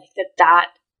body like that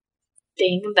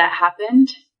thing that happened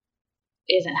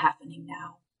isn't happening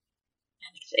now.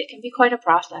 And it can be quite a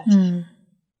process.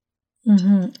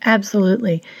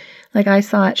 Absolutely. Like I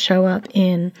saw it show up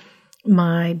in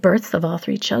my births of all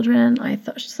 3 children. I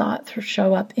saw it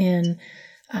show up in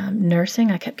nursing.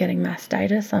 I kept getting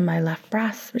mastitis on my left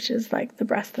breast, which is like the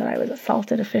breast that I was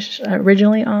assaulted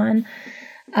originally on.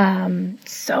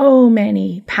 So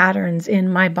many patterns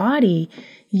in my body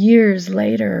years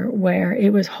later where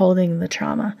it was holding the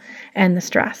trauma and the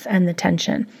stress and the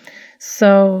tension.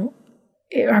 So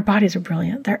our bodies are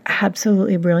brilliant. They're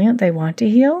absolutely brilliant. They want to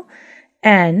heal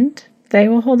and they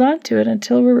will hold on to it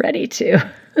until we're ready to.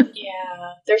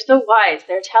 Yeah, they're so wise.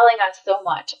 They're telling us so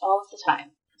much all the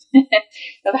time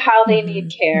of how they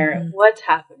need care, what's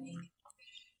happening.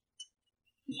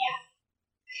 Yeah.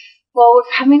 Well,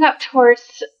 we're coming up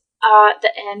towards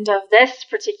the end of this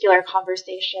particular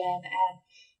conversation. And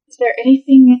is there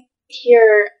anything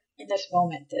here in this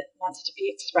moment that wants to be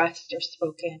expressed or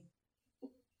spoken?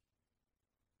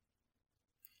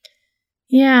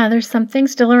 Yeah, there's something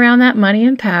still around that money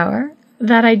and power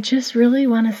that I just really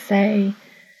want to say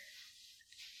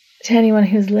to anyone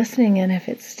who's listening, and if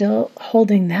it's still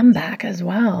holding them back as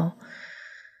well,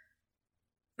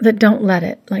 that don't let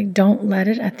it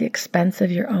at the expense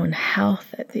of your own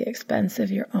health, at the expense of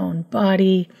your own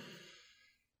body.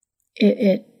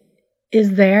 It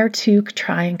is there to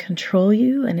try and control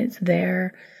you, and it's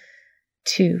there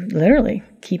to literally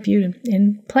keep you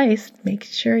in place, make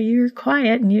sure you're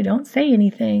quiet and you don't say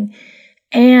anything,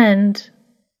 and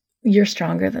you're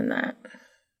stronger than that.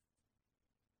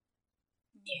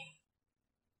 Yeah.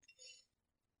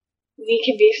 We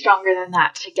can be stronger than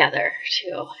that together,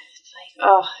 too. It's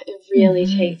like, it really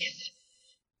takes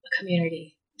a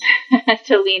community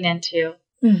to lean into.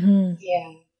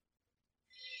 Yeah.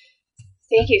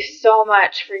 Thank you so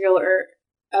much for your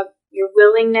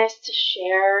willingness to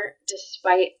share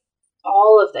despite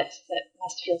all of this that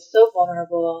must feel so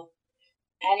vulnerable,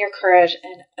 and your courage,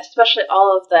 and especially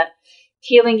all of the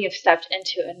healing you've stepped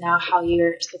into and now how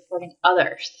you're supporting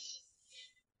others.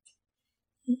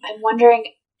 I'm wondering,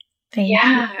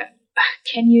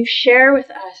 can you share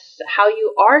with us how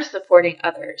you are supporting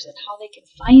others and how they can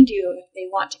find you if they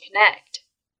want to connect?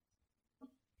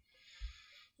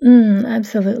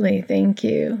 Absolutely. Thank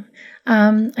you.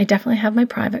 I definitely have my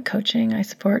private coaching. I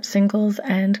support singles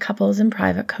and couples in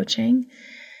private coaching.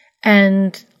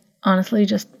 And honestly,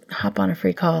 just hop on a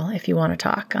free call if you want to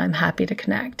talk. I'm happy to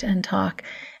connect and talk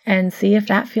and see if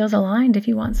that feels aligned, if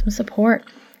you want some support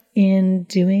in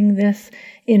doing this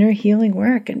inner healing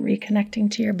work and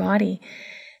reconnecting to your body.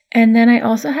 And then I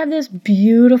also have this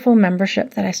beautiful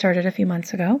membership that I started a few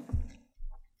months ago,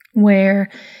 where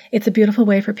it's a beautiful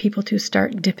way for people to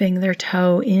start dipping their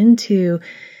toe into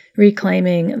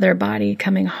reclaiming their body,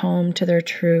 coming home to their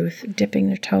truth, dipping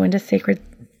their toe into sacred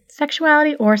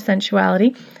sexuality or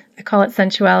sensuality. I call it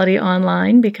sensuality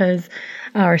online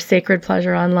or sacred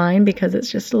pleasure online, because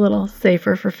it's just a little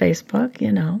safer for Facebook,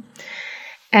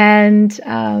 And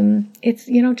it's,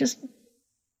 just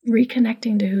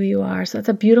reconnecting to who you are. So it's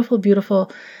a beautiful,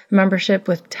 beautiful membership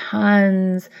with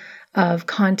tons of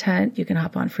content. You can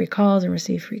hop on free calls and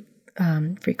receive free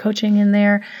coaching in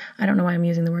there. I don't know why I'm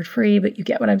using the word free, but you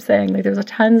get what I'm saying. Like, there's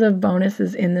tons of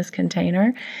bonuses in this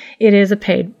container. It is a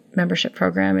paid membership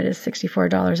program. It is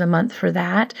 $64 a month for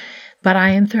that. But I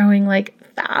am throwing like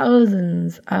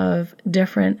thousands of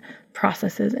different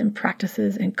processes and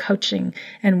practices and coaching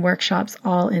and workshops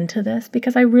all into this,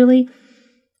 because I really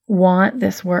want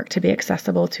this work to be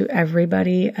accessible to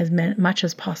everybody as much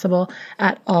as possible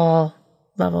at all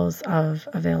levels of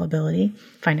availability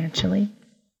financially.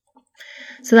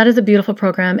 So that is a beautiful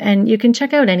program, and you can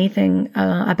check out anything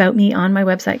about me on my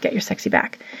website, Get Your Sexy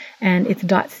Back, and it's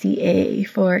 .ca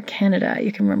for Canada.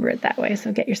 You can remember it that way,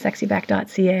 so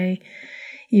getyoursexyback.ca.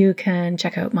 You can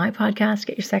check out my podcast,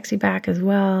 Get Your Sexy Back, as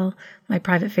well. My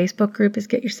private Facebook group is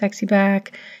Get Your Sexy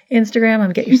Back. Instagram,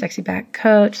 I'm Get Your Sexy Back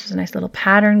Coach. There's a nice little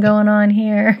pattern going on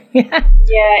here. Yeah,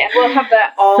 and we'll have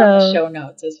that all in the show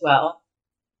notes as well.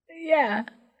 Yeah,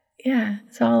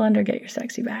 it's all under Get Your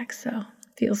Sexy Back, so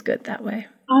feels good that way.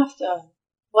 Awesome.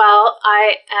 Well,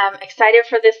 I am excited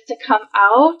for this to come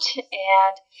out,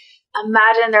 and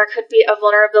imagine there could be a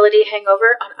vulnerability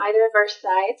hangover on either of our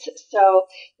sides. So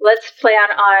let's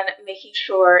plan on making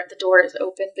sure the door is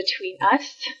open between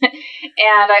us.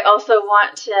 And I also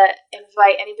want to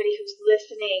invite anybody who's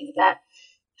listening that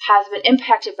has been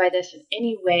impacted by this in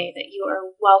any way, that you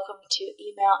are welcome to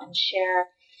email and share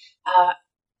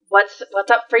what's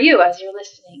up for you as you're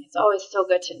listening. It's always so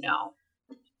good to know.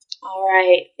 All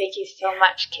right. Thank you so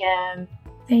much, Kim.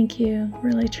 Thank you.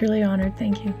 Really, truly honored.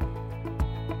 Thank you.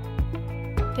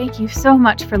 Thank you so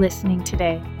much for listening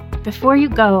today. Before you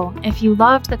go, if you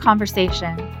loved the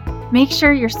conversation, make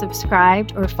sure you're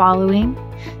subscribed or following,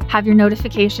 have your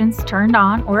notifications turned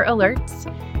on or alerts,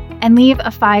 and leave a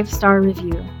 5-star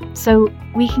review so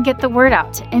we can get the word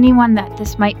out to anyone that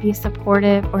this might be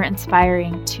supportive or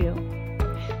inspiring to.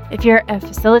 If you're a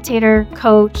facilitator,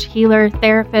 coach, healer,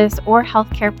 therapist, or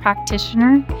healthcare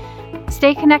practitioner,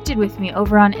 stay connected with me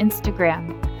over on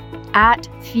Instagram at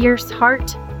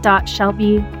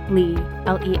fierceheart.shelbyleigh, Leigh.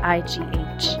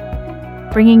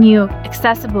 Bringing you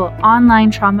accessible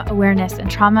online trauma awareness and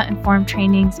trauma-informed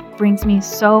trainings brings me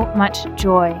so much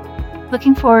joy.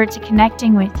 Looking forward to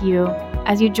connecting with you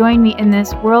as you join me in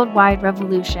this worldwide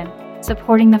revolution,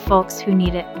 supporting the folks who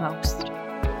need it most.